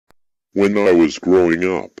When I was growing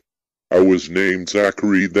up, I was named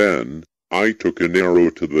Zachary then. I took an arrow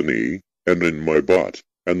to the knee, and in my butt,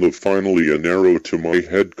 and finally an arrow to my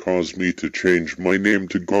head caused me to change my name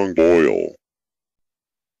to Gong Doyle.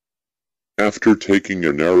 After taking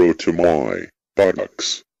an arrow to my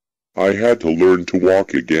buttocks, I had to learn to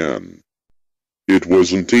walk again. It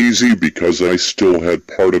wasn't easy because I still had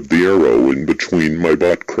part of the arrow in between my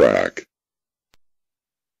butt crack.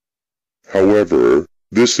 However,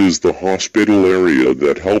 this is the hospital area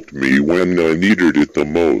that helped me when I needed it the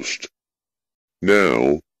most.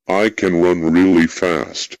 Now, I can run really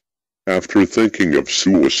fast. After thinking of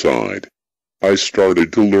suicide, I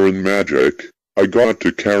started to learn magic. I got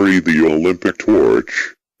to carry the Olympic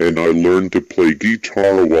torch, and I learned to play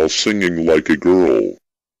guitar while singing like a girl.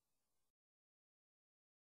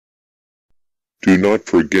 Do not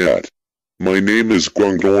forget, my name is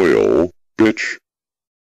Gong Doyle, bitch.